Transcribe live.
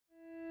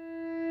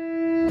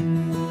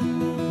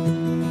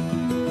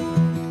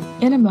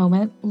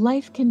moment,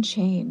 life can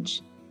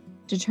change.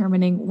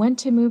 Determining when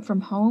to move from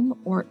home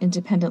or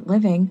independent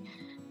living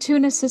to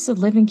an assisted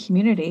living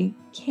community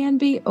can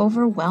be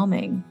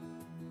overwhelming.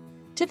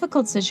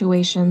 Difficult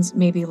situations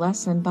may be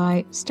lessened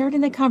by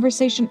starting the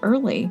conversation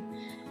early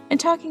and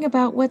talking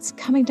about what's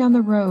coming down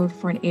the road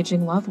for an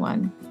aging loved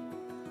one.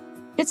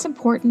 It's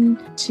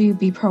important to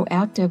be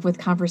proactive with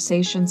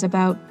conversations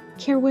about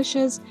care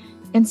wishes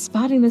and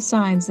spotting the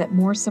signs that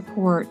more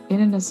support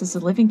in an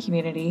assisted living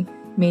community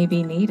may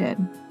be needed.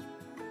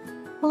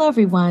 Hello,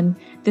 everyone.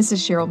 This is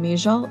Cheryl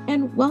Mujal,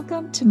 and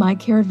welcome to My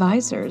Care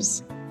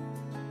Advisors.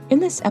 In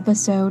this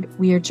episode,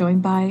 we are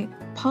joined by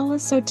Paula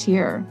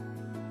Sotir.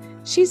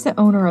 She's the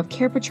owner of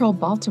Care Patrol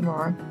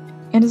Baltimore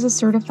and is a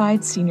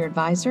certified senior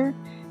advisor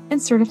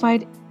and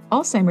certified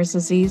Alzheimer's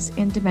disease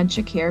and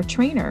dementia care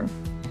trainer.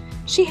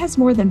 She has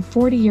more than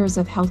 40 years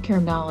of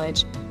healthcare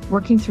knowledge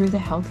working through the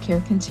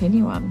healthcare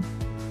continuum.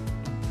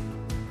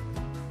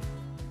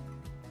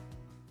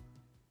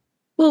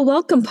 Well,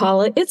 welcome,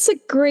 Paula. It's a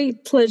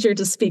great pleasure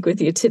to speak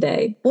with you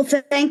today. Well,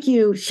 thank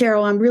you,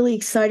 Cheryl. I'm really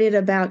excited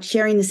about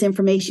sharing this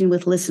information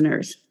with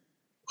listeners.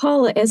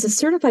 Paula, as a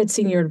certified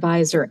senior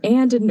advisor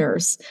and a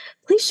nurse,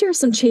 please share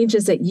some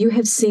changes that you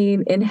have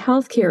seen in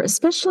healthcare,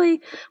 especially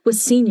with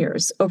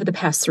seniors over the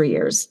past 3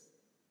 years.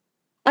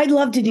 I'd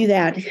love to do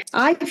that.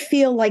 I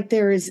feel like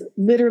there is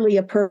literally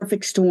a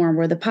perfect storm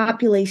where the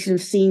population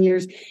of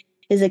seniors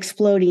is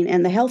exploding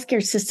and the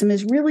healthcare system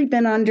has really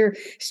been under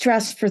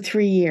stress for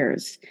 3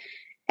 years.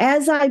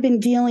 As I've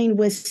been dealing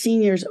with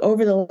seniors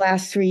over the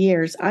last 3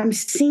 years, I'm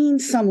seeing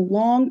some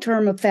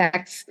long-term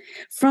effects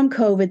from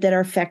COVID that are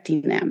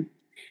affecting them.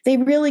 They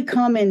really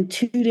come in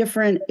two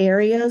different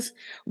areas.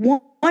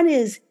 One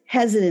is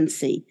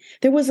hesitancy.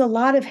 There was a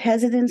lot of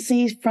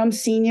hesitancy from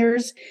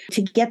seniors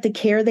to get the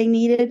care they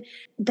needed.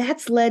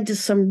 That's led to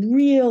some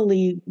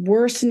really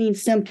worsening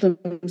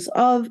symptoms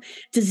of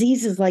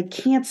diseases like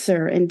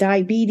cancer and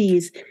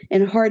diabetes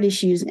and heart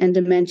issues and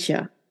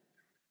dementia.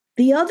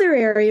 The other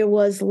area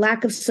was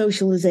lack of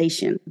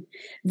socialization.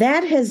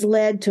 That has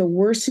led to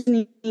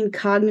worsening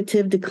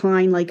cognitive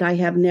decline like I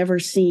have never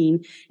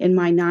seen in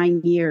my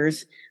 9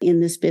 years in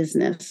this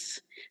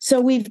business. So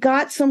we've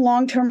got some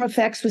long-term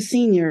effects with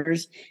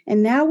seniors,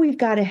 and now we've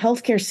got a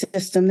healthcare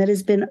system that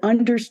has been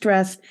under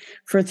stress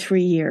for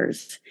 3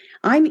 years.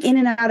 I'm in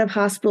and out of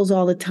hospitals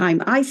all the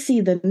time. I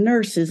see the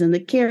nurses and the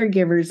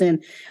caregivers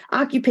and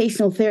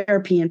occupational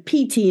therapy and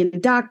PT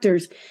and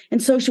doctors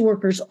and social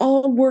workers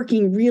all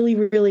working really,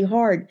 really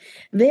hard.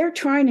 They're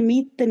trying to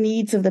meet the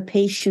needs of the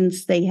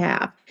patients they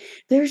have.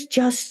 There's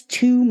just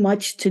too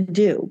much to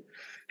do.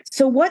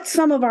 So what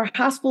some of our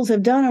hospitals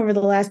have done over the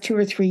last 2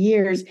 or 3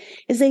 years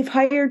is they've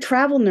hired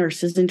travel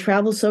nurses and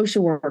travel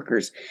social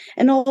workers.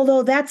 And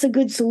although that's a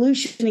good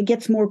solution, it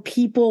gets more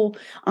people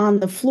on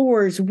the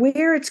floors.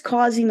 Where it's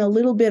causing a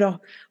little bit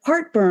of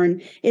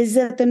heartburn is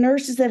that the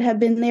nurses that have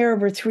been there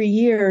over 3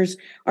 years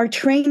are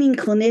training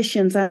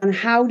clinicians on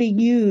how to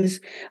use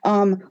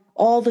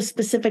all the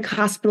specific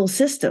hospital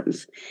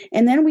systems.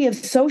 And then we have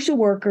social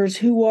workers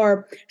who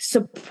are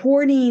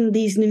supporting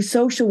these new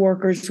social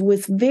workers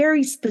with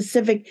very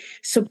specific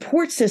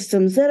support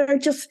systems that are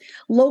just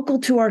local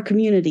to our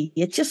community.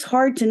 It's just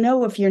hard to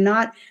know if you're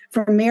not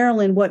from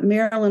Maryland, what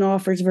Maryland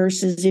offers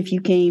versus if you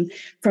came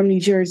from New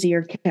Jersey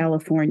or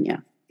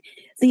California.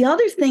 The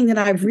other thing that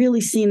I've really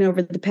seen over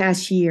the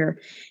past year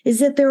is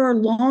that there are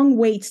long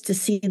waits to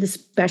see the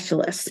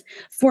specialist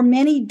for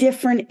many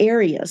different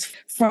areas,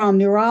 from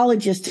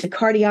neurologists to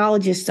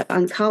cardiologists to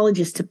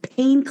oncologists to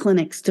pain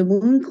clinics to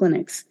wound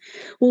clinics.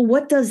 Well,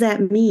 what does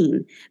that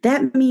mean?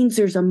 That means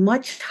there's a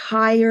much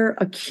higher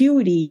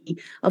acuity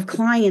of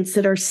clients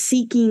that are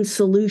seeking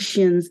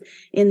solutions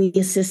in the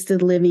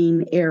assisted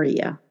living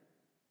area.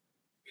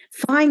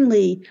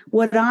 Finally,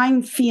 what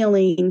I'm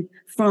feeling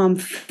from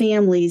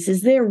families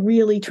is they're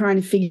really trying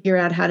to figure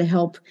out how to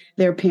help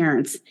their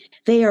parents.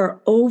 They are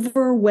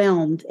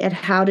overwhelmed at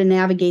how to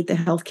navigate the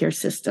healthcare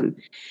system.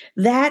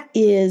 They're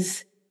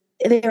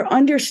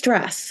under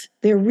stress.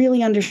 They're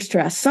really under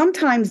stress.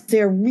 Sometimes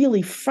they're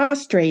really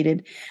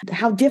frustrated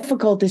how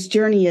difficult this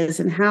journey is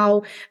and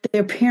how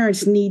their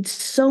parents need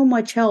so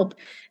much help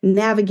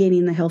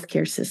navigating the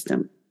healthcare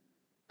system.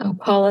 Oh,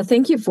 Paula,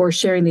 thank you for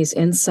sharing these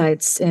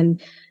insights.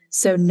 And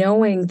so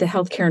knowing the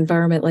healthcare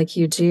environment like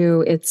you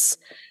do, it's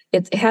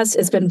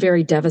been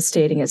very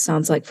devastating, it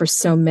sounds like, for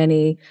so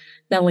many,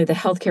 not only the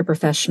healthcare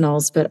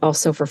professionals, but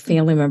also for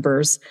family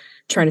members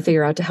trying to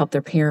figure out to help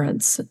their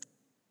parents.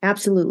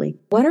 Absolutely.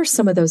 What are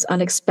some of those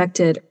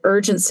unexpected,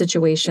 urgent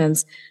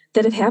situations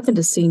that have happened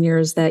to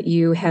seniors that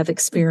you have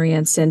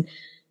experienced? And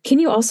can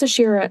you also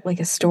share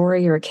a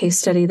story or a case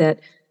study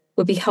that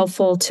would be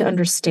helpful to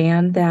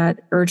understand that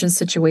urgent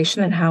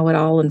situation and how it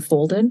all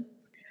unfolded?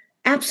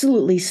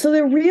 Absolutely. So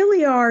there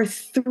really are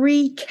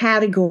 3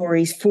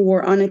 categories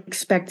for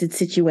unexpected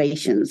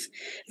situations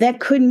that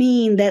could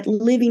mean that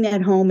living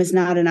at home is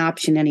not an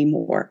option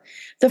anymore.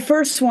 The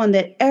first one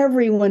that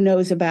everyone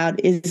knows about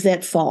is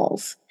that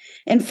falls.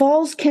 And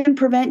falls can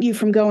prevent you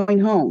from going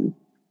home.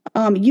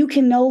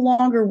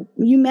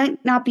 You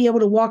might not be able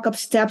to walk up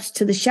steps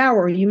to the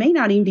shower. You may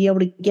not even be able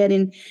to get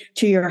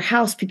into your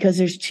house because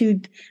there's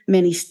too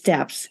many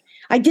steps.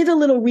 I did a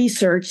little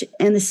research,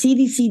 and the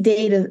CDC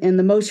data and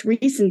the most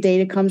recent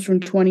data comes from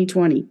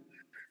 2020.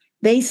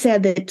 They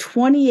said that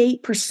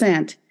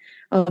 28%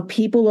 of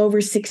people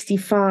over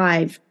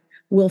 65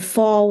 will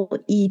fall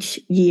each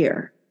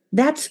year.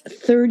 That's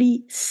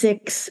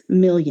 36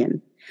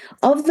 million.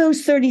 Of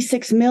those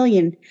 36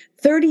 million,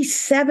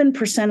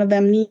 37% of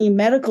them need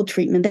medical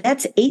treatment.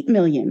 That's 8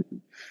 million.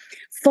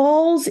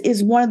 Falls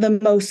is one of the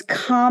most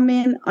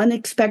common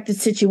unexpected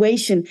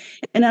situation.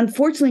 And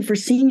unfortunately for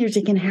seniors,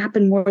 it can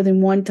happen more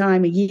than one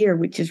time a year,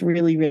 which is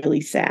really,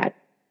 really sad.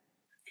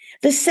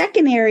 The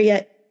second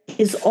area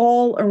is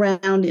all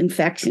around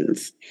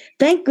infections.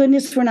 Thank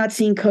goodness we're not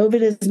seeing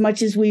COVID as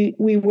much as we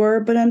were,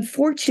 but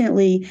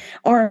unfortunately,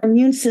 our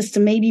immune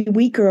system may be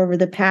weaker over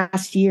the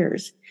past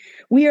years.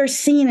 We are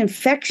seeing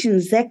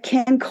infections that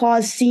can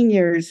cause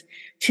seniors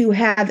to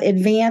have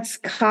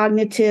advanced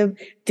cognitive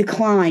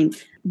decline,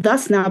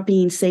 thus not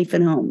being safe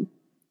at home.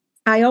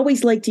 I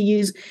always like to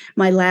use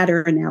my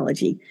ladder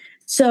analogy.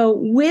 So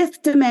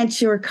with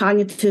dementia or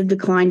cognitive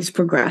decline is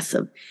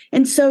progressive.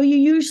 And so you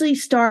usually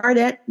start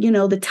at,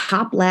 the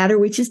top ladder,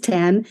 which is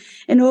 10.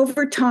 And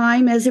over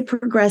time, as it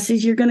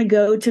progresses, you're going to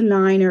go to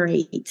 9 or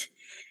 8.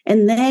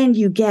 And then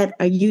you get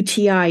a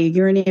UTI, a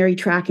urinary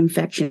tract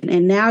infection.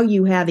 And now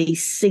you have a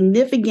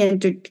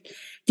significant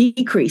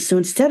decrease. So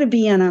instead of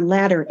being on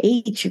ladder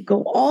 8, you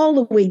go all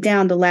the way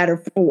down to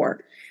ladder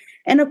 4.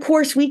 And of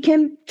course, we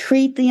can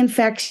treat the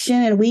infection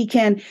and we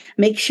can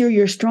make sure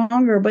you're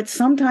stronger, but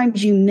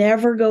sometimes you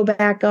never go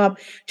back up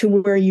to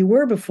where you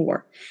were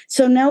before.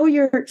 So now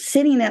you're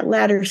sitting at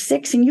ladder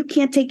 6 and you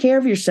can't take care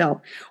of yourself,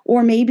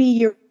 or maybe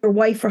your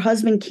wife or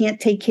husband can't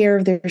take care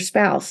of their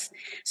spouse.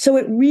 So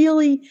it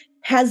really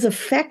has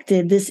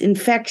affected this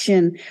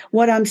infection,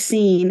 what I'm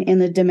seeing in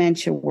the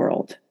dementia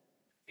world.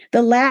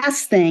 The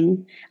last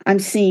thing I'm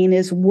seeing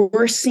is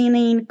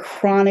worsening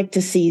chronic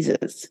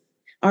diseases.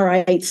 All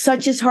right,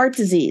 such as heart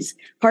disease.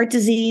 Heart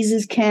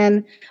diseases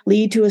can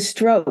lead to a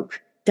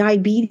stroke.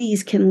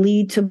 Diabetes can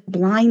lead to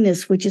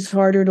blindness, which is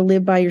harder to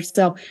live by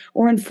yourself.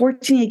 Or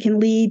unfortunately, it can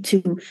lead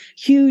to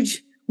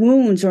huge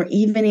wounds or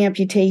even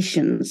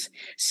amputations.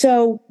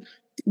 So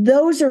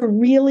those are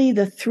really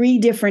the 3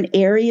 different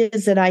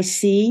areas that I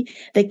see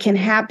that can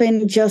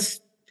happen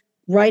just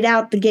right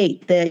out the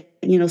gate, that,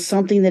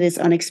 something that is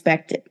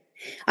unexpected.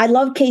 I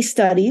love case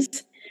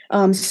studies.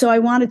 So I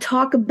want to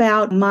talk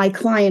about my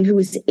client who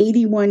is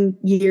 81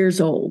 years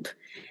old.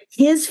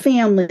 His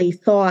family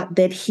thought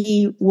that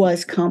he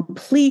was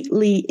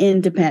completely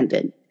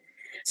independent.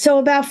 So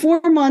about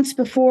 4 months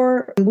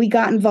before we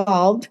got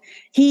involved,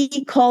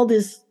 he called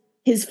his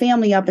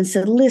family up and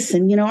said,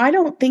 listen, I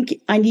don't think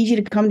I need you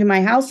to come to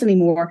my house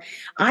anymore.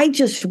 I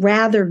just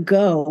rather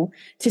go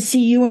to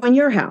see you in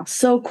your house.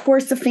 So of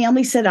course the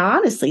family said,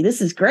 honestly,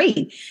 this is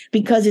great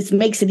because it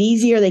makes it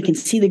easier. They can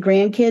see the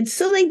grandkids.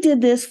 So they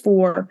did this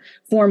for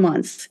 4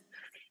 months.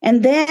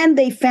 And then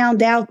they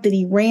found out that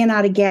he ran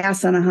out of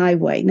gas on a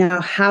highway.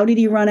 Now, how did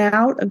he run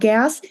out of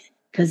gas?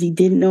 Because he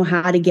didn't know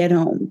how to get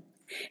home.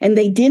 And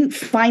they didn't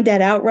find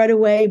that out right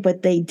away,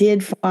 but they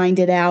did find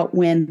it out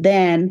when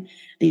then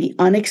the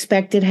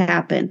unexpected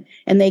happened.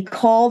 And they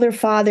called their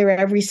father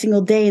every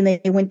single day, and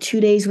they went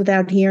 2 days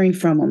without hearing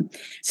from him.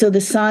 So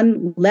the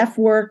son left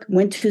work,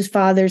 went to his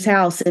father's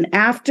house. And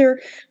after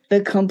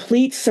the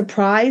complete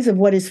surprise of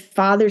what his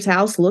father's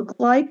house looked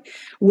like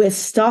with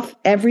stuff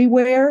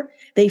everywhere,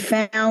 they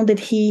found that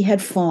he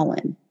had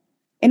fallen.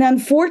 And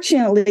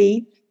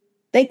unfortunately,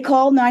 they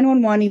called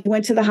 911. He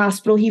went to the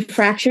hospital. He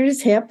fractured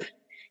his hip.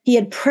 He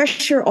had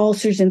pressure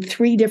ulcers in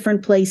 3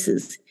 different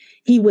places.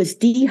 He was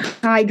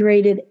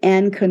dehydrated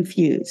and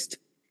confused.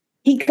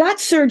 He got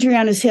surgery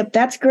on his hip.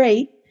 That's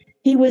great.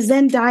 He was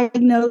then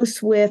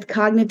diagnosed with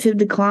cognitive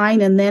decline,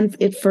 and then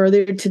it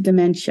furthered to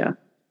dementia.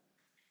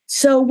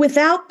 So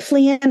without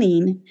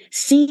planning,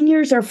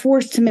 seniors are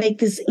forced to make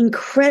this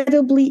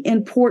incredibly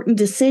important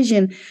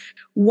decision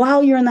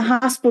while you're in the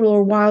hospital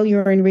or while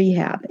you're in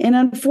rehab. And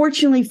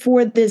unfortunately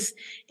for this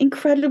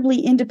incredibly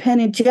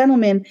independent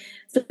gentleman,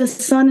 the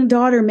son and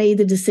daughter made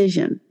the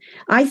decision.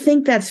 I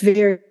think that's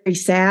very, very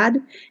sad.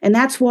 And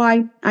that's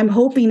why I'm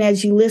hoping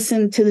as you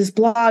listen to this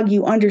blog,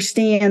 you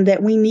understand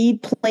that we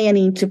need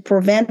planning to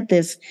prevent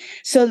this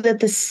so that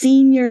the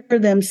senior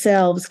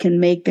themselves can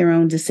make their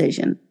own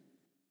decision.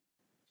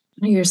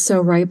 You're so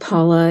right,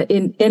 Paula.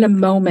 In a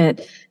moment,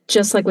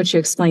 just like what you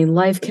explained,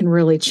 life can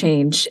really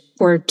change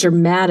for a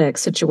dramatic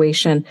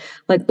situation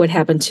like what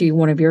happened to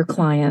one of your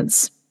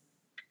clients.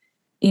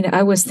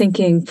 I was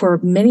thinking for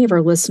many of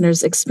our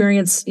listeners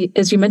experience,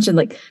 as you mentioned,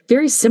 like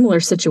very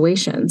similar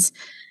situations.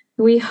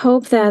 We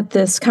hope that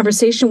this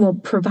conversation will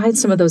provide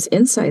some of those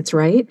insights,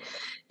 right?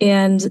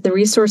 And the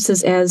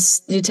resources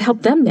to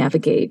help them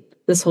navigate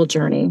this whole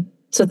journey.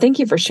 So thank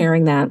you for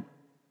sharing that.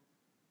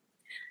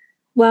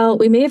 Well,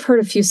 we may have heard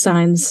a few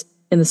signs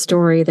in the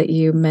story that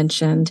you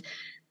mentioned.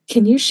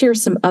 Can you share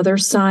some other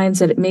signs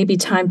that it may be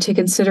time to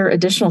consider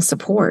additional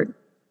support?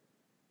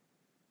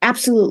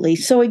 Absolutely.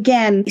 So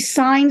again,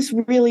 signs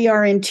really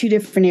are in two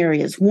different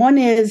areas. One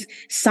is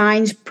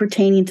signs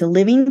pertaining to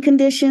living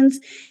conditions,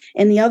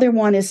 and the other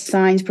one is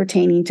signs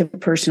pertaining to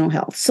personal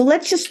health. So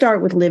let's just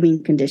start with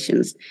living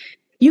conditions.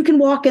 You can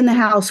walk in the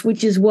house,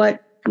 which is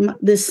what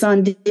this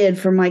son did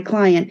for my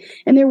client,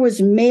 and there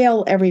was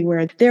mail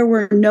everywhere. There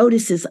were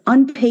notices,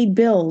 unpaid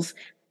bills,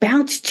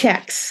 bounced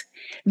checks.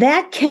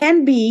 That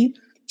can be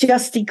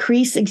just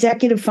decreased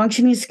executive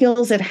functioning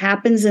skills that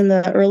happens in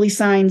the early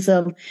signs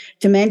of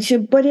dementia,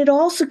 but it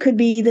also could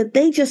be that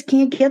they just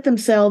can't get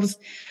themselves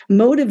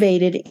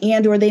motivated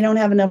and or they don't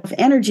have enough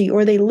energy,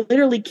 or they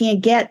literally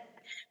can't get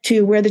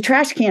to where the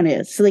trash can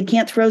is, so they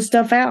can't throw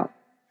stuff out.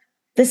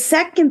 The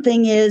second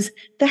thing is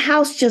the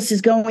house just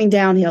is going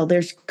downhill.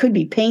 There could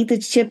be paint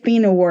that's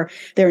chipping, or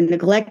they're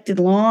neglected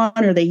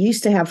lawn, or they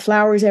used to have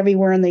flowers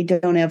everywhere and they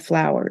don't have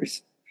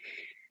flowers.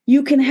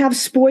 You can have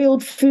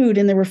spoiled food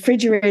in the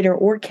refrigerator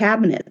or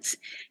cabinets.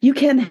 You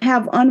can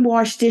have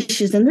unwashed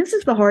dishes. And this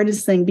is the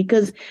hardest thing,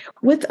 because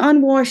with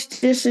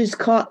unwashed dishes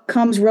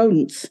comes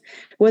rodents,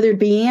 whether it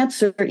be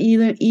ants or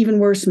even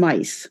worse,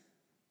 mice.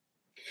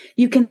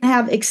 You can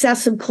have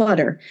excessive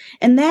clutter.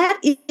 And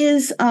that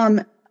is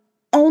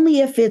only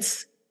if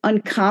it's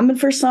uncommon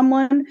for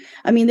someone.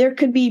 I mean, there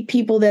could be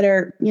people that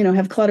are,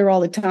 have clutter all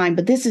the time,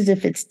 but this is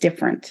if it's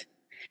different.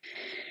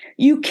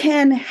 You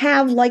can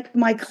have, like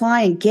my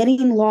client,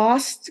 getting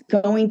lost,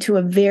 going to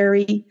a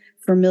very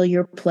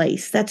familiar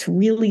place. That's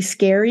really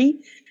scary,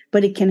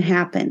 but it can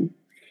happen.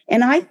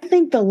 And I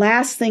think the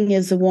last thing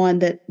is the one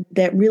that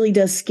really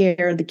does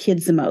scare the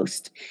kids the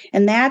most.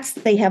 And that's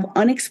they have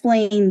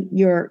unexplained,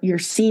 your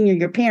senior,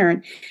 your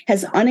parent,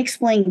 has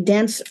unexplained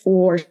dents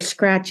or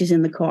scratches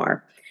in the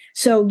car.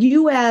 So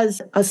you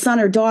as a son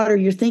or daughter,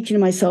 you're thinking to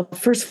myself,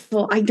 first of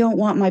all, I don't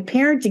want my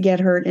parent to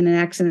get hurt in an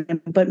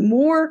accident, but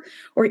more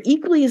or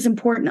equally as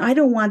important, I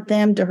don't want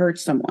them to hurt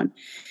someone.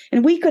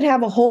 And we could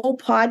have a whole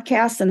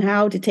podcast on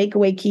how to take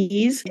away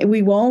keys.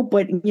 We won't,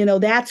 but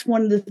that's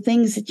one of the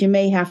things that you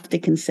may have to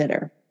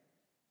consider.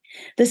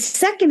 The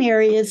second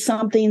area is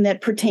something that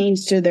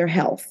pertains to their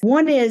health.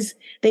 One is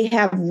they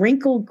have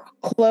wrinkled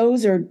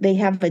clothes or they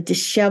have a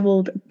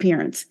disheveled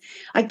appearance.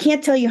 I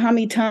can't tell you how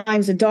many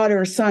times a daughter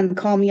or son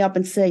call me up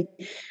and say,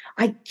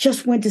 I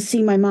just went to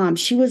see my mom.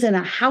 She was in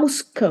a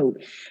house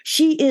coat.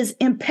 She is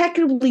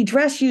impeccably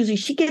dressed usually.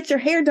 She gets her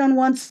hair done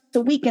once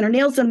a week and her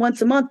nails done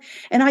once a month.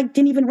 And I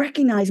didn't even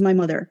recognize my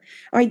mother.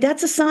 All right,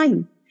 that's a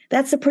sign.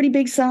 That's a pretty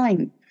big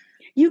sign.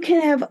 You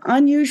can have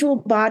unusual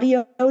body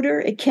odor.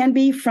 It can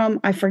be from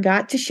I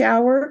forgot to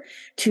shower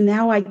to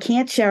now I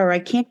can't shower. I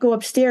can't go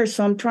upstairs,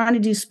 so I'm trying to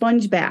do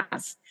sponge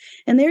baths.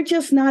 And they're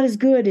just not as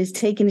good as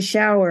taking a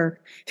shower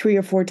 3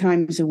 or 4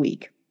 times a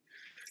week.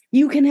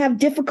 You can have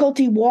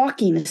difficulty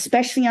walking,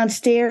 especially on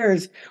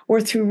stairs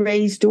or through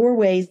raised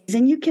doorways.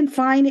 And you can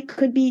find it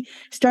could be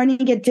starting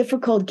to get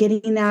difficult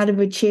getting out of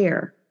a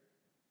chair.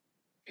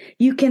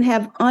 You can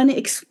have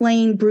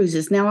unexplained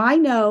bruises. Now, I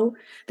know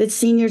that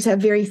seniors have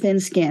very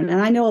thin skin,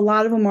 and I know a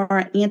lot of them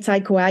are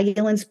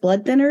anticoagulants,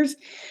 blood thinners,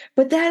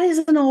 but that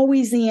isn't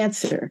always the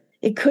answer.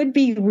 It could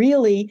be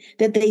really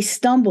that they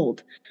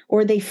stumbled,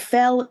 or they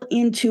fell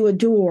into a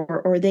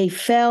door, or they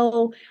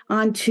fell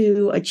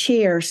onto a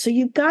chair. So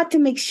you've got to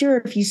make sure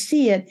if you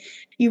see it,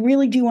 you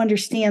really do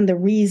understand the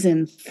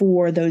reason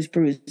for those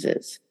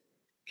bruises.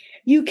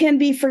 You can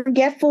be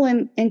forgetful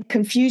and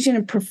confusion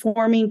in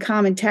performing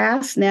common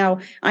tasks. Now,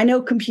 I know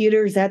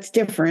computers, that's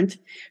different.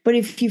 But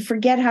if you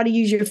forget how to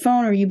use your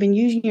phone, or you've been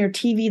using your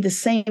TV the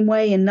same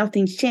way and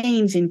nothing's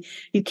changed and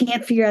you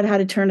can't figure out how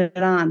to turn it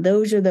on,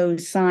 those are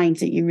those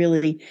signs that you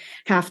really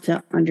have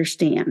to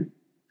understand.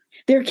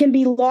 There can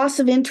be loss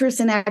of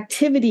interest in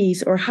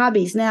activities or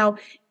hobbies. Now,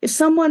 if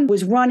someone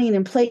was running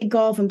and played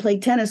golf and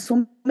played tennis,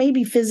 well,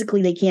 maybe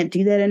physically they can't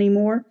do that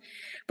anymore.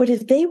 But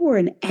if they were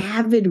an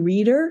avid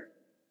reader,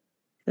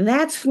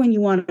 that's when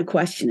you want to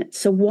question it.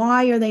 So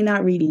why are they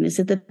not reading? Is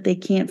it that they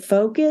can't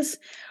focus,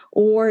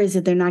 or is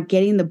it they're not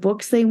getting the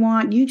books they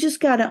want? You just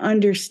got to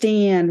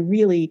understand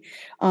really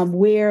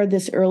where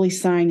this early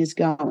sign is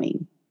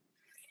going.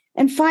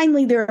 And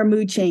finally, there are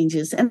mood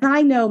changes. And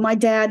I know my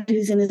dad,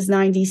 who's in his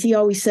 90s, he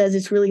always says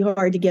it's really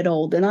hard to get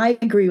old. And I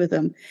agree with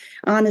him,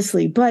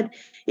 honestly. But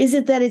is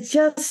it that it's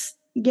just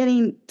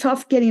getting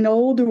tough getting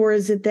old, or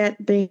is it that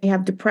they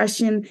have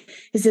depression?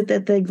 Is it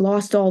that they've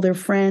lost all their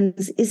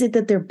friends? Is it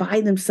that they're by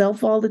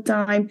themselves all the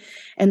time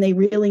and they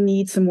really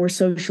need some more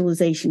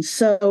socialization?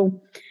 So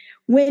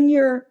when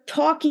you're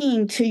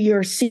talking to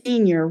your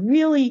senior,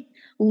 really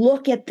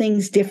look at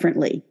things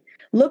differently.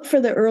 Look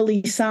for the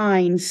early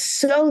signs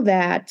so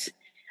that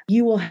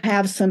you will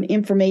have some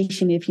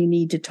information if you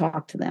need to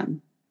talk to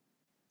them.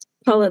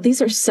 Paula,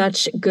 these are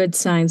such good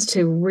signs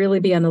to really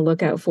be on the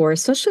lookout for,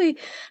 especially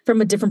from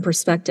a different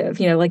perspective.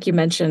 Like you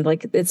mentioned,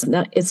 like it's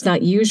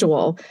not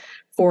usual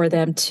for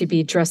them to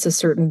be dressed a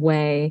certain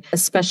way,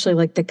 especially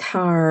like the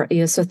car.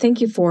 So thank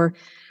you for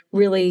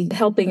really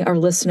helping our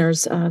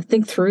listeners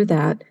think through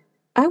that.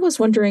 I was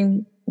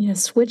wondering,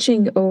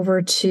 switching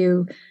over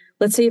to,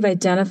 let's say you've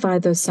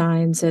identified those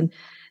signs and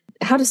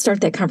how to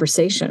start that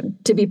conversation,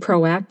 to be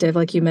proactive,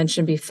 like you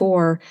mentioned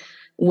before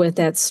with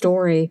that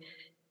story,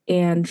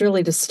 and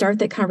really to start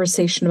that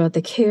conversation about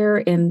the care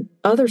and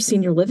other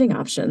senior living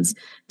options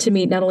to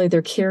meet not only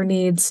their care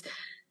needs,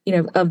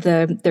 of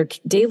their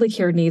daily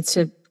care needs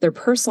to their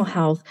personal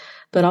health,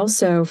 but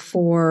also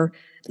for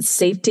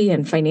safety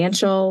and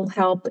financial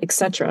help, et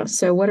cetera.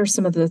 So what are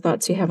some of the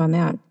thoughts you have on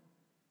that?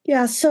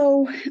 Yeah.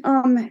 So,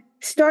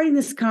 starting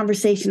this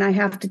conversation, I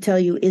have to tell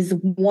you, is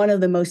one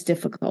of the most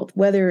difficult.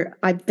 Whether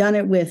I've done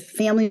it with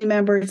family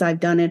members, I've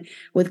done it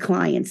with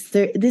clients.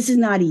 This is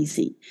not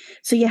easy.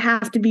 So you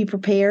have to be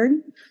prepared.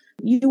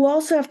 You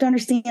also have to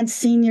understand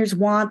seniors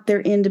want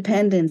their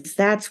independence.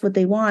 That's what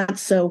they want.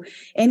 So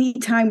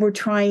anytime we're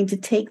trying to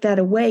take that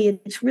away,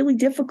 it's really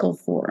difficult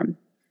for them.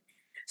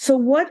 So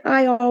what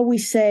I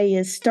always say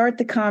is start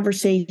the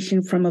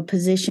conversation from a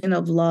position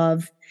of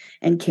love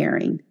and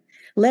caring.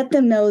 Let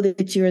them know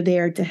that you're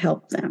there to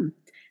help them.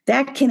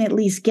 That can at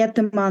least get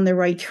them on the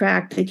right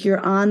track, that you're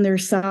on their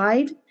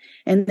side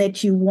and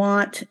that you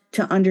want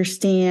to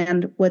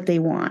understand what they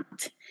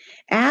want.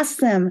 Ask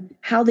them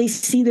how they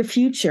see the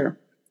future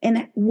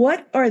and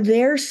what are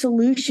their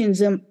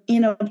solutions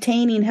in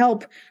obtaining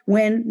help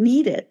when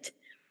needed.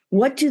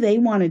 What do they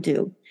want to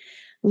do?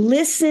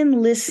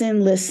 Listen,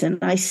 listen, listen.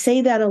 I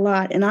say that a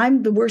lot, and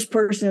I'm the worst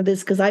person of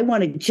this because I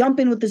want to jump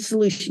in with the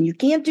solution. You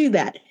can't do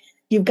that.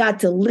 You've got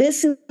to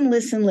listen,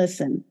 listen,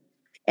 listen.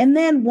 And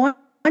then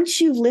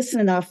once you've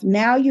listened enough,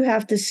 now you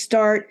have to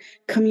start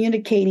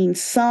communicating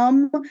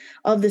some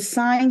of the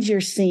signs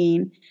you're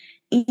seeing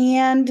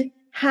and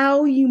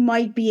how you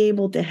might be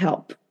able to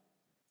help.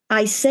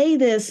 I say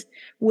this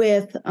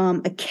with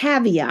a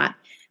caveat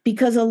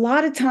because a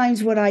lot of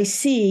times what I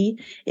see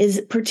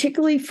is,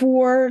 particularly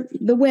for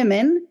the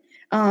women,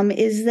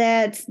 is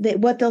that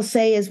what they'll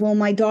say is, well,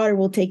 my daughter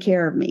will take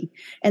care of me.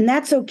 And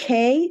that's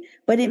okay,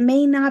 but it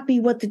may not be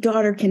what the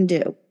daughter can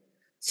do.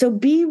 So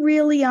be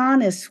really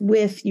honest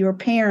with your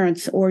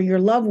parents or your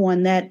loved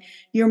one that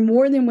you're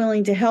more than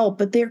willing to help,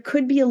 but there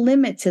could be a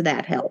limit to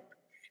that help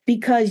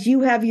because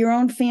you have your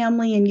own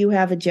family and you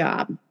have a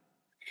job.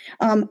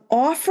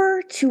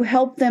 Offer to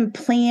help them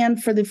plan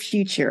for the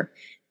future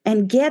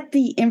and get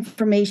the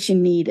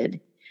information needed.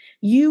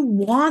 You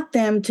want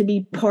them to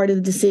be part of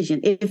the decision.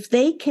 If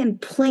they can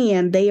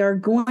plan, they are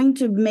going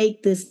to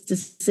make this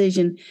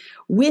decision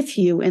with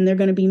you, and they're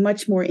going to be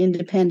much more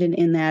independent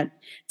in that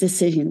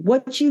decision.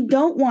 What you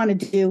don't want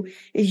to do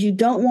is you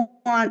don't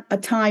want a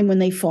time when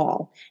they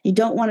fall. You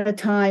don't want a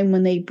time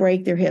when they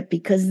break their hip,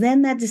 because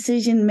then that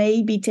decision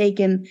may be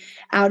taken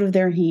out of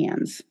their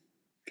hands.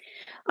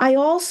 I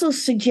also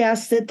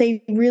suggest that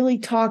they really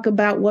talk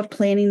about what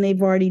planning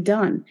they've already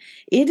done.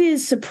 It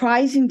is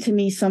surprising to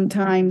me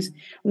sometimes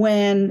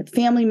when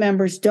family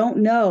members don't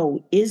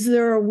know, is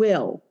there a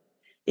will?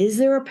 Is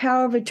there a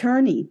power of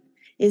attorney?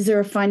 Is there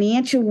a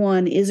financial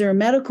one? Is there a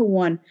medical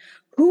one?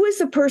 Who is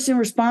the person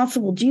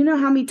responsible? Do you know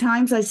how many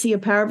times I see a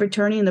power of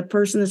attorney and the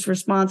person that's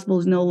responsible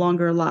is no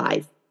longer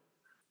alive?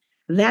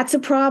 That's a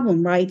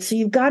problem, right? So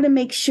you've got to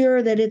make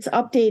sure that it's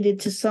updated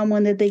to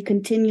someone that they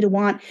continue to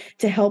want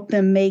to help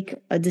them make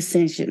a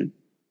decision.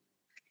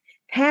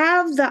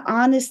 Have the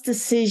honest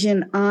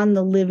decision on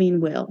the living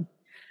will.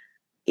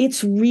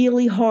 It's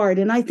really hard.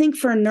 And I think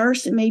for a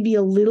nurse, it may be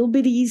a little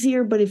bit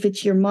easier, but if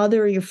it's your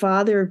mother or your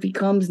father, it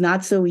becomes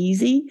not so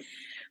easy.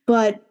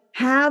 But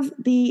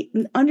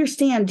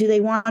understand, do they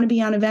want to be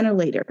on a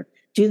ventilator?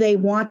 Do they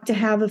want to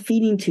have a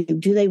feeding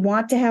tube? Do they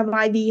want to have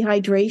IV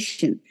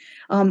hydration?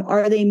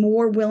 Are they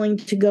more willing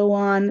to go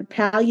on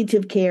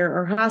palliative care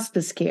or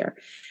hospice care?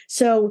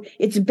 So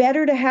it's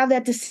better to have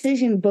that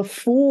decision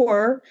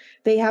before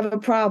they have a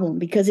problem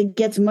because it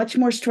gets much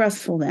more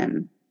stressful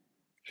then.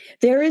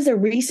 There is a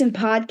recent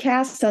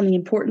podcast on the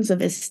importance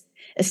of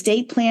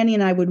estate planning,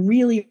 and I would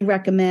really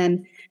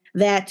recommend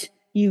that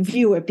you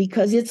view it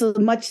because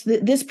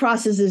this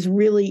process is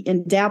really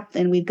in depth,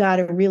 and we've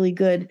got a really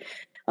good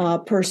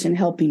person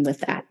helping with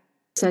that.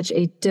 Such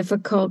a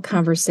difficult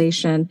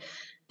conversation,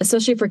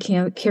 especially for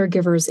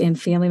caregivers and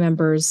family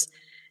members.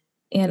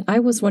 And I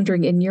was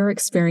wondering, in your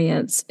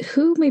experience,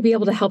 who may be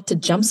able to help to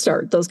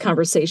jumpstart those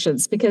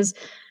conversations? Because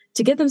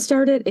to get them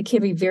started, it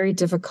can be very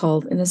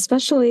difficult, and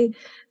especially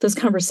those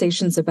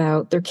conversations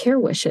about their care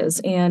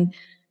wishes and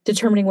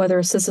determining whether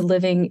assisted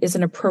living is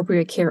an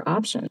appropriate care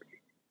option.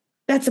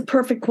 That's a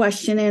perfect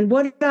question. And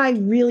what I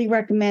really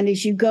recommend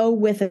is you go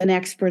with an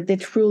expert that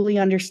truly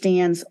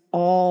understands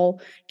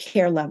all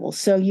care levels.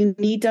 So you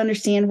need to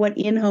understand what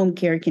in-home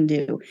care can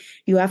do.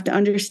 You have to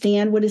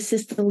understand what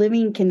assisted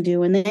living can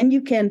do. And then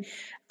you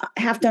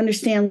have to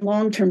understand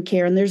long-term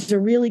care. And there's a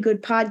really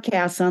good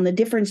podcast on the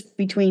difference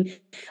between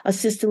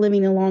assisted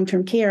living and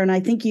long-term care. And I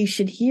think you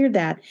should hear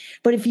that.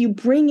 But if you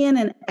bring in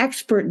an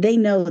expert, they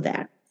know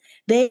that.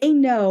 They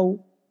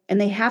know. And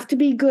they have to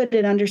be good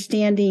at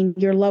understanding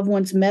your loved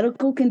one's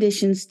medical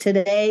conditions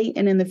today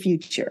and in the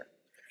future.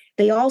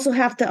 They also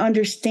have to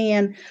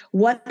understand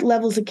what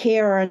levels of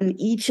care are in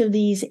each of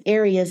these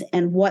areas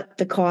and what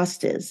the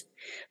cost is.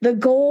 The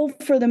goal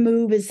for the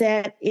move is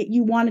that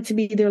you want it to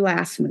be their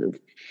last move.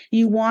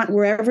 You want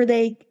wherever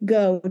they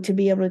go to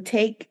be able to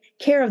take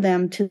care of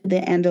them to the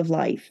end of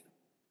life.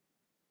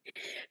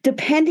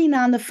 Depending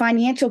on the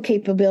financial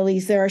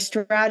capabilities, there are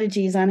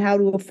strategies on how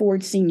to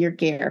afford senior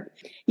care.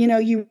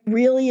 You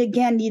really,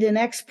 again, need an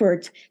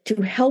expert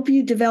to help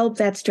you develop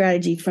that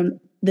strategy from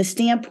the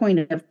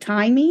standpoint of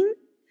timing,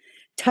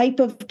 type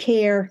of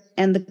care,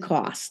 and the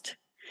cost.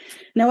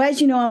 Now,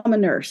 as you know, I'm a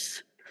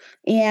nurse.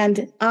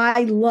 And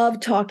I love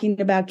talking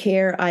about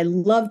care. I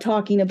love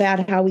talking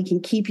about how we can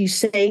keep you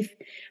safe.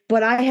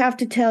 But I have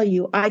to tell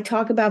you, I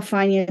talk about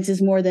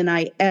finances more than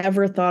I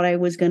ever thought I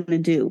was going to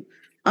do.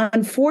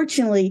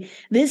 Unfortunately,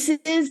 this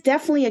is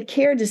definitely a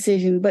care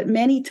decision, but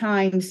many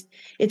times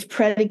it's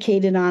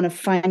predicated on a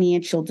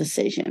financial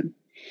decision.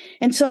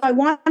 And so I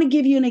want to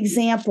give you an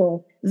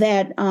example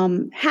that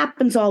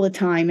happens all the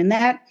time. And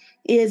that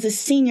is a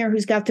senior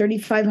who's got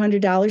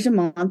 $3,500 a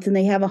month and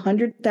they have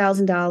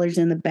 $100,000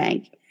 in the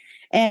bank.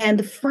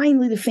 And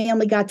finally, the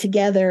family got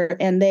together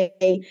and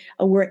they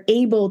were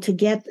able to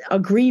get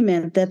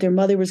agreement that their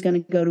mother was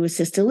going to go to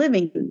assisted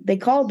living. They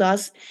called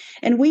us,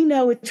 and we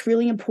know it's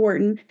really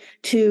important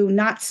to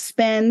not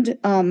spend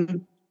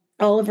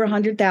all of her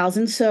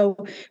 $100,000. So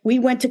we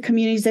went to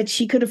communities that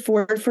she could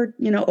afford for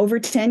over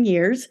 10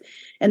 years.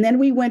 And then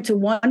we went to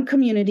one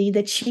community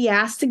that she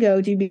asked to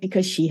go to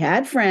because she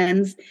had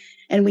friends.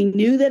 And we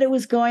knew that it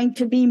was going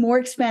to be more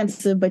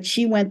expensive, but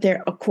she went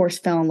there, of course,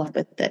 fell in love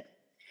with it.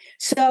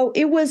 So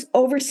it was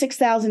over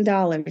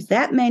 $6,000.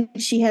 That meant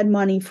she had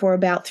money for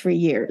about 3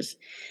 years.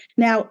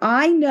 Now,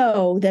 I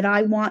know that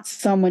I want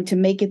someone to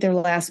make it their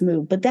last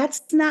move, but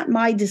that's not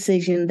my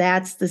decision.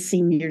 That's the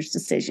senior's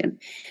decision.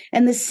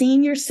 And the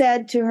senior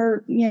said to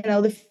her,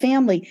 the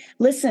family,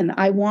 listen,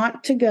 I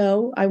want to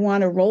go. I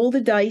want to roll the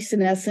dice,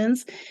 in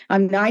essence.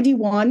 I'm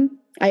 91.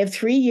 I have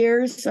 3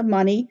 years of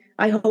money.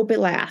 I hope it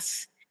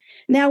lasts.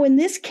 Now, in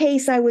this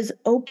case, I was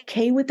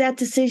okay with that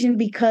decision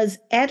because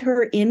at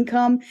her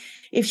income,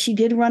 if she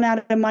did run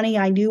out of money,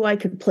 I knew I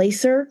could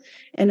place her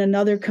in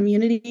another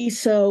community.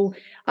 So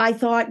I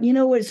thought,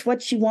 it's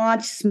what she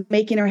wants,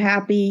 making her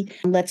happy.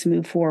 Let's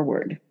move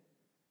forward.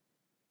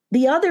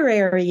 The other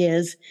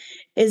area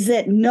is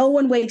that no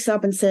one wakes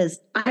up and says,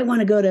 I want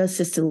to go to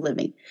assisted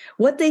living.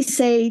 What they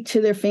say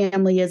to their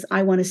family is,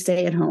 I want to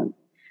stay at home.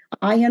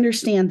 I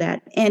understand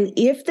that. And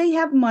if they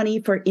have money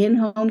for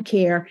in-home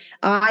care,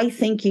 I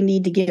think you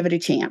need to give it a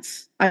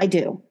chance. I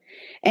do.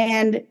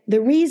 And the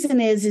reason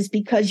is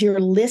because you're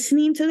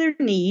listening to their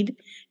need,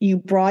 you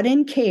brought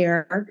in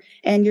care,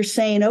 and you're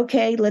saying,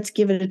 okay, let's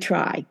give it a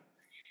try.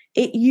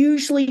 It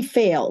usually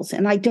fails.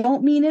 And I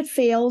don't mean it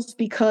fails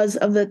because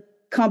of the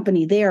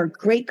company. They are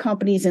great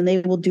companies and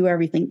they will do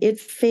everything. It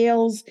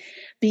fails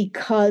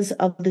because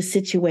of the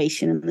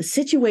situation. And the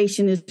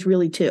situation is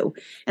really two.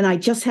 And I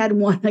just had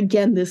one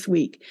again this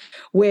week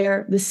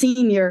where the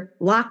senior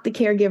locked the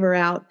caregiver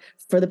out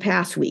for the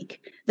past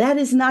week. That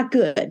is not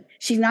good.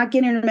 She's not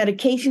getting her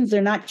medications. They're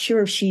not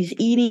sure if she's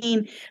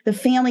eating. The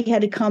family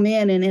had to come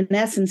in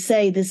essence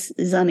say this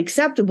is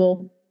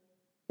unacceptable.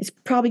 It's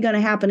probably going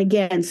to happen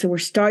again. So we're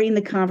starting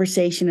the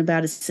conversation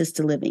about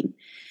assisted living.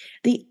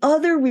 The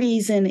other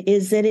reason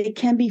is that it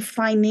can be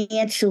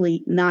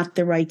financially not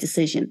the right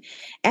decision.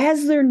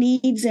 As their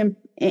needs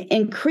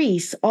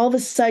increase, all of a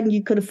sudden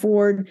you could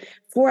afford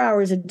 4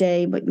 hours a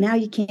day, but now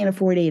you can't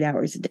afford 8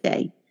 hours a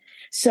day.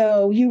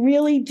 So you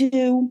really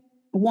do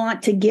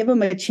want to give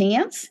them a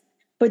chance,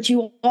 but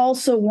you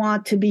also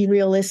want to be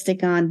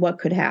realistic on what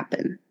could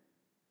happen.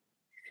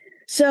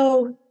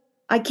 So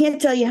I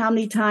can't tell you how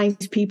many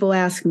times people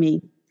ask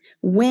me,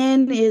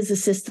 when is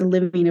assisted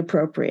living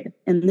appropriate?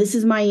 And this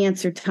is my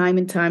answer time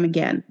and time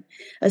again.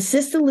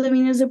 Assisted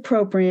living is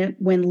appropriate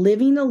when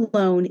living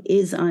alone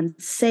is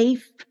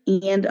unsafe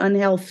and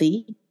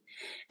unhealthy,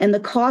 and the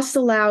cost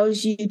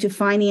allows you to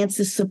finance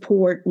the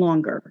support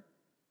longer.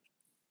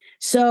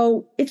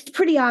 So it's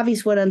pretty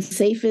obvious what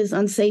unsafe is.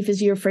 Unsafe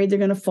is you're afraid they're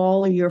going to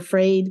fall, or you're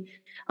afraid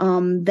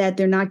that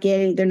they're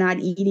not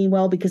eating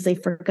well because they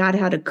forgot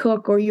how to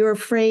cook, or you're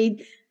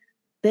afraid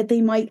that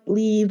they might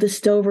leave the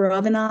stove or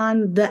oven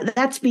on.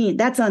 That's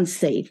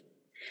unsafe.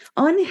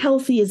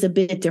 Unhealthy is a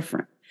bit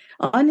different.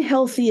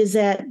 Unhealthy is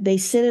that they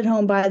sit at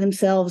home by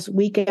themselves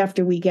week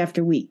after week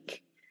after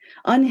week.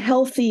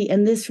 Unhealthy,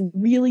 and this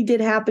really did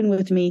happen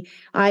with me.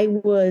 I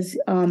was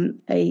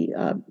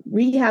a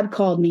rehab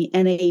called me,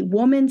 and a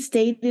woman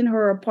stayed in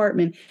her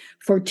apartment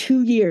for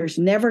 2 years,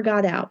 never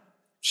got out.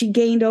 She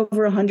gained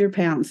over 100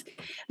 pounds.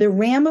 The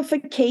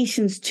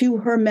ramifications to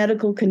her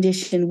medical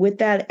condition with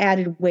that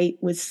added weight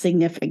was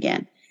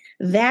significant.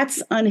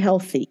 That's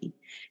unhealthy.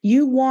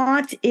 You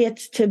want it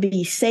to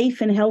be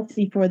safe and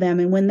healthy for them.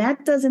 And when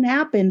that doesn't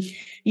happen,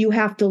 you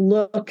have to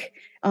look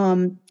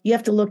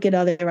at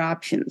other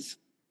options.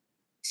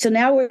 So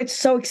now we're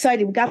so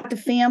excited. We got the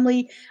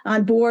family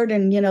on board,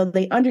 and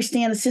they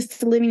understand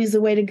assisted living is the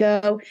way to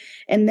go.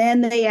 And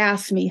then they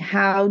asked me,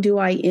 how do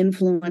I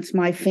influence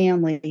my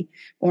family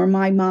or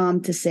my mom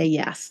to say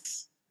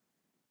yes?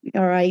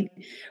 All right.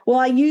 Well,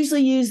 I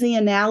usually use the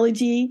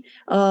analogy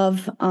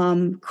of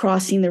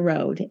crossing the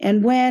road.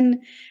 And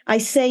when I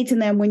say to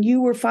them, when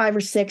you were 5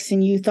 or 6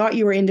 and you thought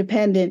you were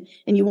independent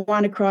and you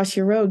want to cross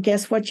your road,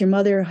 guess what? Your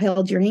mother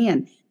held your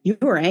hand. You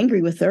were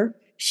angry with her.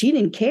 She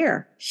didn't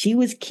care. She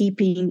was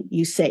keeping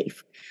you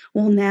safe.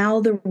 Well,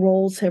 now the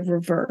roles have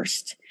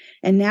reversed.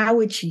 And now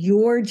it's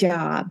your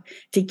job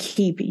to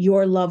keep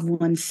your loved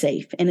ones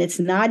safe. And it's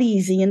not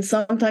easy. And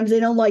sometimes they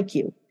don't like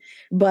you,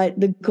 but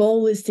the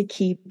goal is to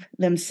keep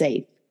them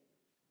safe.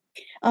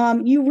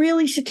 You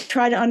really should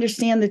try to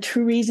understand the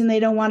true reason they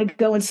don't want to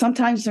go. And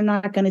sometimes they're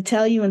not going to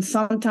tell you. And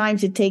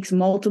sometimes it takes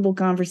multiple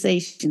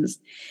conversations.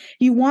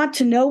 You want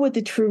to know what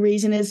the true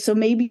reason is. So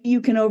maybe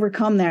you can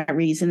overcome that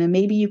reason. And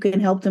maybe you can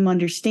help them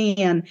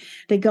understand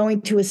that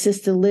going to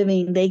assisted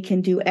living, they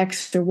can do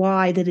X or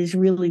Y that is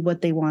really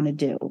what they want to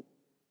do.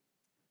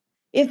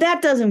 If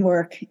that doesn't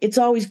work, it's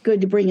always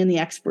good to bring in the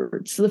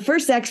expert. So the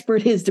first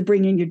expert is to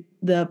bring in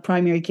the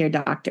primary care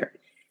doctor.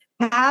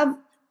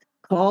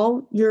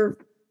 Call your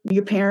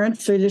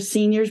parents or their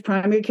seniors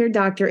primary care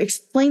doctor,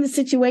 explain the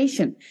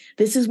situation.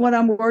 This is what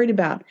I'm worried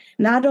about.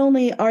 Not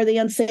only are they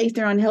unsafe,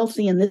 they're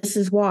unhealthy, and this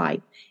is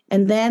why.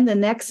 And then the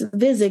next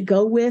visit,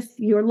 go with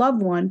your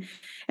loved one.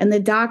 And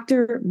the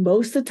doctor,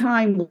 most of the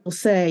time, will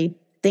say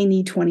they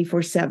need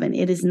 24/7.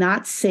 It is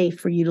not safe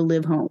for you to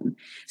live home.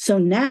 So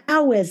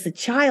now, as the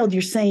child,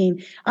 you're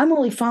saying, I'm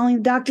only following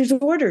the doctor's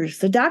orders.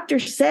 The doctor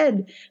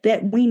said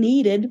that we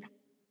needed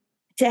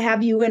to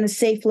have you in a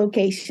safe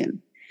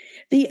location.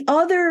 The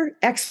other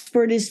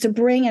expert is to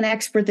bring an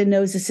expert that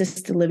knows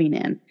assisted living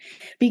in,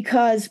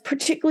 because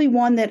particularly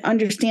one that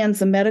understands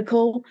the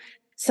medical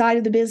side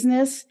of the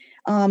business,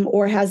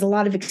 or has a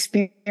lot of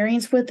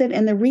experience with it.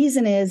 And the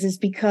reason is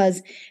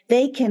because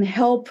they can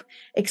help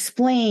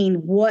explain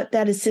what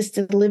that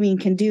assisted living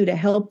can do to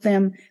help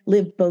them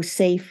live both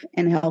safe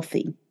and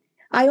healthy.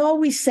 I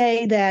always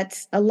say that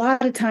a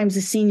lot of times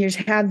the seniors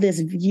have this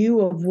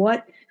view of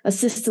what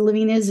assisted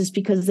living is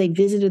because they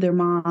visited their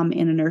mom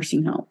in a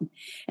nursing home.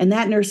 And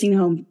that nursing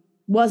home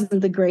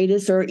wasn't the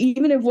greatest, or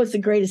even if it was the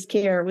greatest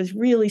care, it was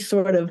really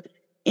sort of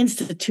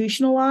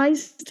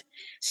institutionalized.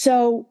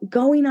 So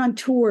going on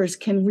tours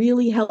can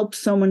really help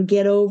someone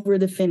get over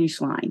the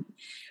finish line,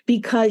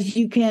 because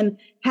you can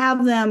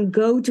have them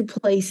go to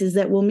places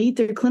that will meet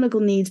their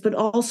clinical needs, but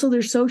also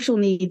their social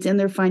needs and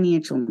their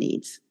financial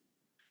needs.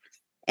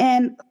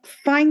 And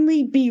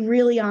finally, be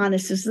really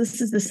honest.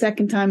 This is the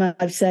second time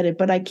I've said it,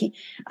 but I can't.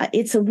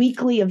 It's a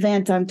weekly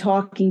event. I'm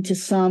talking to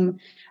some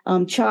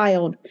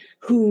child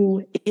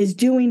who is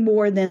doing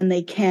more than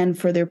they can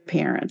for their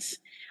parents.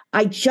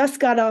 I just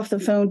got off the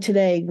phone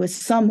today with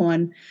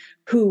someone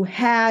who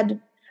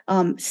had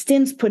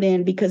stints put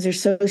in because they're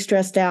so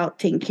stressed out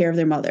taking care of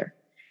their mother.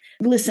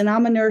 Listen,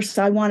 I'm a nurse.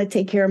 I want to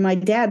take care of my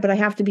dad, but I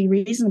have to be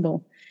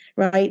reasonable,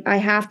 right? I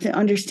have to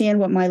understand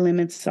what my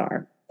limits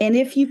are. And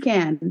if you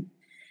can,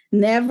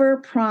 never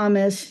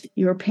promise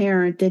your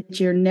parent that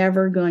you're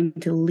never going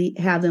to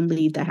have them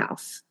leave the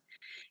house.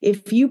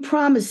 If you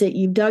promise it,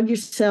 you've dug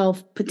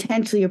yourself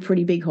potentially a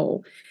pretty big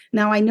hole.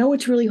 Now, I know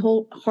it's really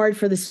hard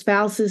for the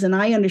spouses, and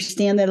I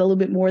understand that a little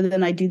bit more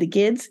than I do the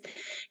kids,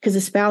 because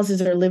the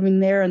spouses are living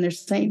there and they're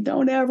saying,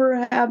 don't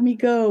ever have me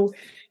go,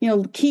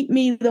 keep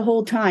me the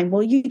whole time.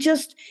 Well, you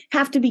just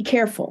have to be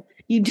careful.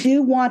 You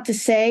do want to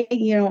say,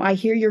 I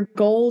hear your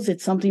goals.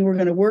 It's something we're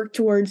going to work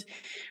towards,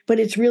 but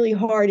it's really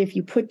hard if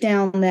you put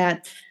down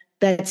that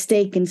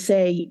stake and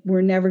say,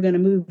 we're never going to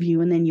move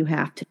you, and then you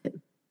have to.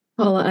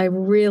 Paula, I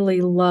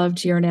really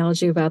loved your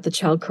analogy about the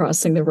child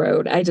crossing the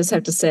road. I just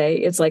have to say,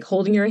 it's like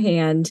holding your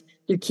hand,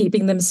 you're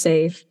keeping them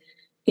safe.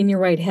 And you're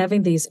right,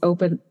 having these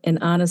open and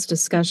honest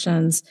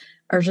discussions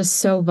are just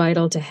so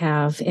vital to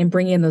have, and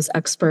bringing in those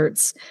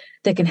experts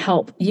that can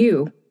help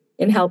you,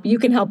 and you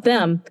can help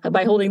them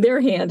by holding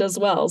their hand as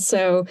well.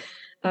 So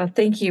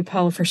thank you,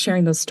 Paula, for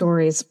sharing those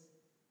stories.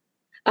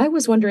 I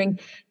was wondering,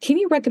 can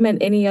you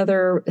recommend any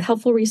other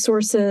helpful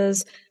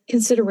resources,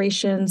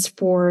 considerations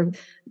for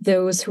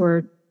those who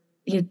are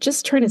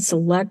just trying to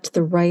select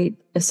the right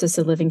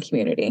assisted living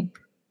community?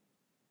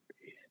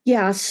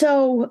 Yeah,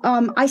 so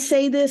I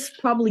say this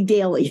probably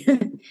daily.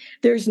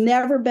 There's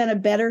never been a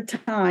better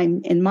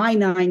time in my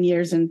 9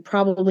 years, and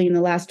probably in the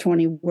last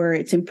 20, where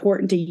it's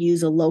important to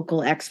use a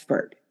local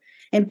expert.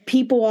 And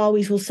people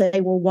always will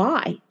say, well,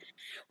 why?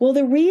 Well,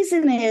 the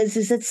reason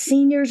is that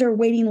seniors are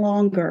waiting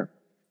longer.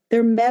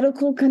 Their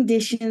medical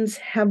conditions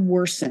have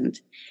worsened.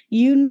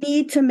 You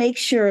need to make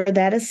sure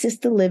that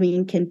assisted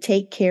living can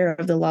take care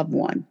of the loved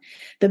one.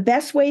 The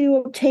best way to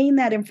obtain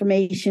that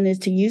information is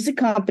to use a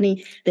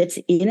company that's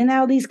in and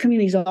out of these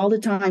communities all the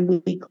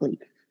time, weekly,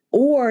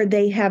 or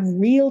they have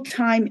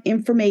real-time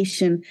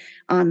information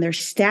on their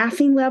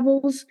staffing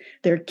levels,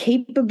 their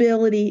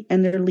capability,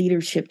 and their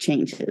leadership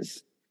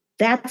changes.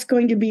 That's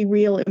going to be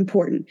real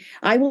important.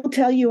 I will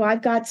tell you,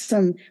 I've got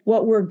some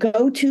what were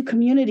go-to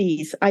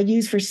communities I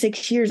used for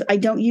 6 years. I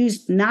don't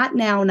use, not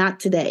now, not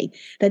today.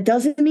 That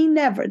doesn't mean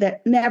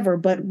never,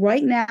 but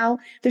right now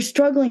they're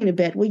struggling a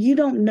bit. Well, you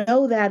don't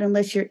know that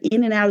unless you're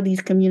in and out of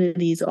these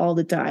communities all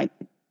the time.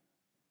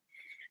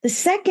 The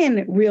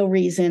second real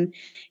reason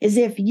is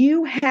if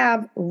you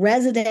have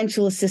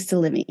residential assisted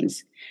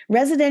livings.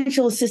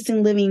 Residential assisted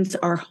livings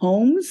are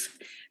homes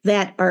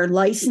that are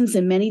licensed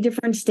in many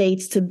different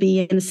states to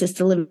be in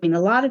assisted living. A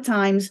lot of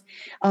times,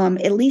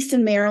 at least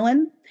in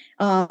Maryland,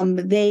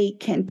 they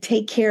can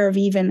take care of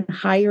even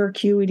higher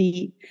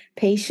acuity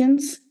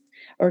patients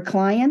or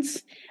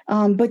clients.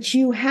 But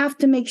you have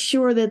to make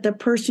sure that the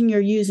person you're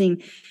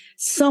using,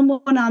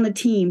 someone on the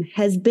team,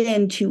 has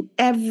been to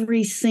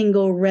every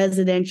single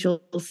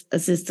residential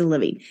assisted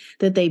living,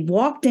 that they've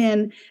walked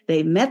in,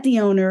 they've met the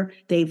owner,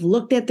 they've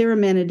looked at their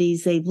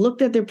amenities, they've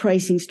looked at their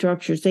pricing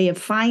structures, they have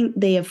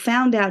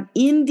found out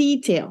in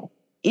detail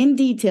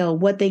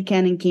what they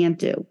can and can't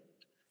do.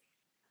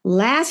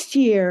 Last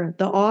year,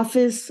 the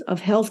Office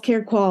of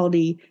Healthcare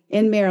Quality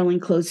in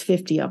Maryland closed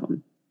 50 of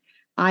them.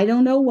 I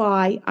don't know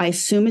why. I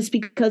assume it's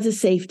because of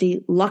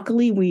safety.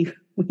 Luckily, we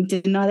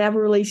did not have a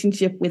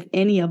relationship with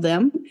any of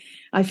them.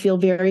 I feel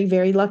very,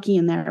 very lucky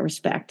in that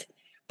respect.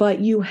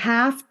 But you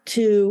have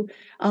to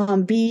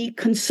be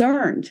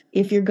concerned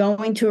if you're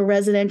going to a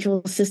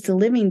residential assisted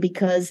living,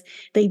 because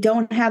they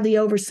don't have the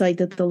oversight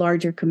that the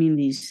larger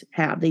communities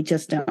have. They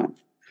just don't.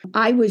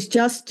 I was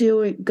just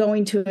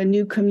going to a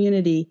new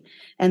community,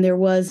 and there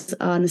was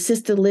an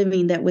assisted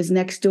living that was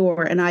next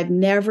door. And I've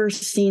never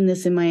seen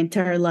this in my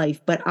entire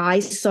life, but I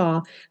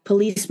saw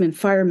policemen,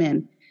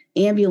 firemen,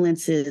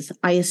 ambulances,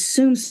 I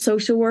assume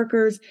social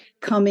workers,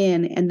 come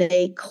in, and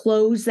they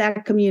closed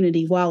that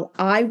community while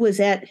I was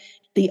at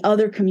the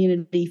other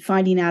community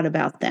finding out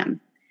about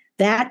them.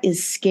 That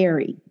is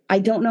scary. I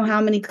don't know how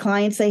many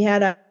clients they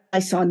had. I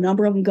saw a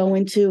number of them go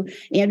into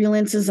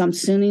ambulances. I'm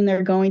assuming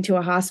they're going to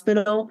a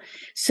hospital.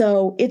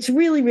 So it's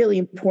really, really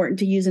important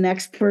to use an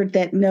expert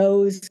that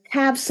knows,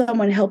 have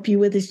someone help you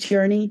with this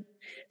journey.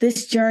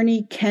 This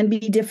journey can be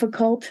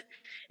difficult.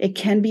 It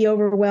can be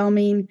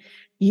overwhelming.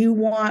 We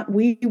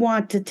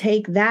want to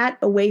take that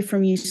away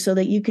from you so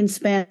that you can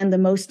spend the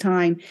most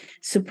time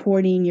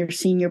supporting your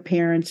senior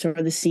parents or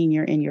the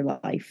senior in your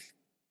life.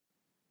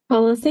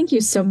 Paula, thank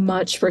you so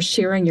much for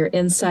sharing your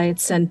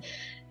insights and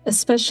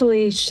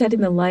especially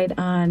shedding the light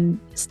on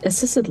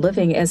assisted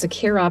living as a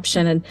care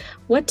option and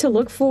what to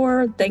look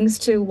for, things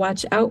to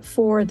watch out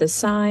for, the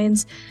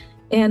signs,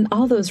 and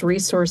all those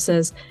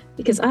resources.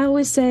 Because I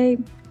always say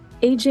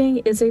aging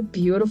is a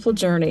beautiful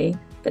journey,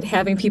 but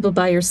having people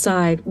by your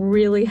side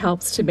really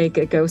helps to make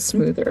it go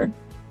smoother.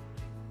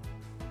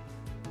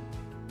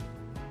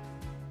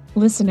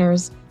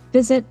 Listeners,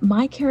 visit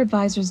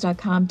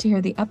mycareadvisors.com to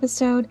hear the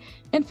episode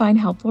and find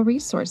helpful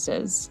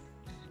resources.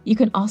 You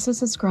can also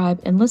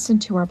subscribe and listen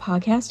to our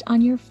podcast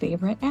on your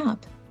favorite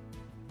app.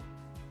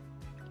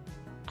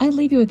 I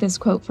leave you with this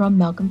quote from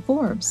Malcolm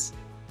Forbes.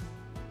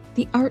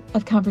 "The art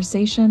of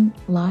conversation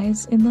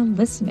lies in the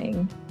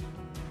listening."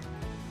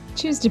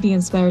 Choose to be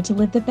inspired to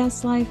live the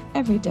best life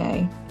every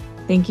day.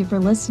 Thank you for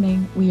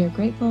listening. We are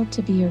grateful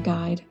to be your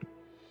guide.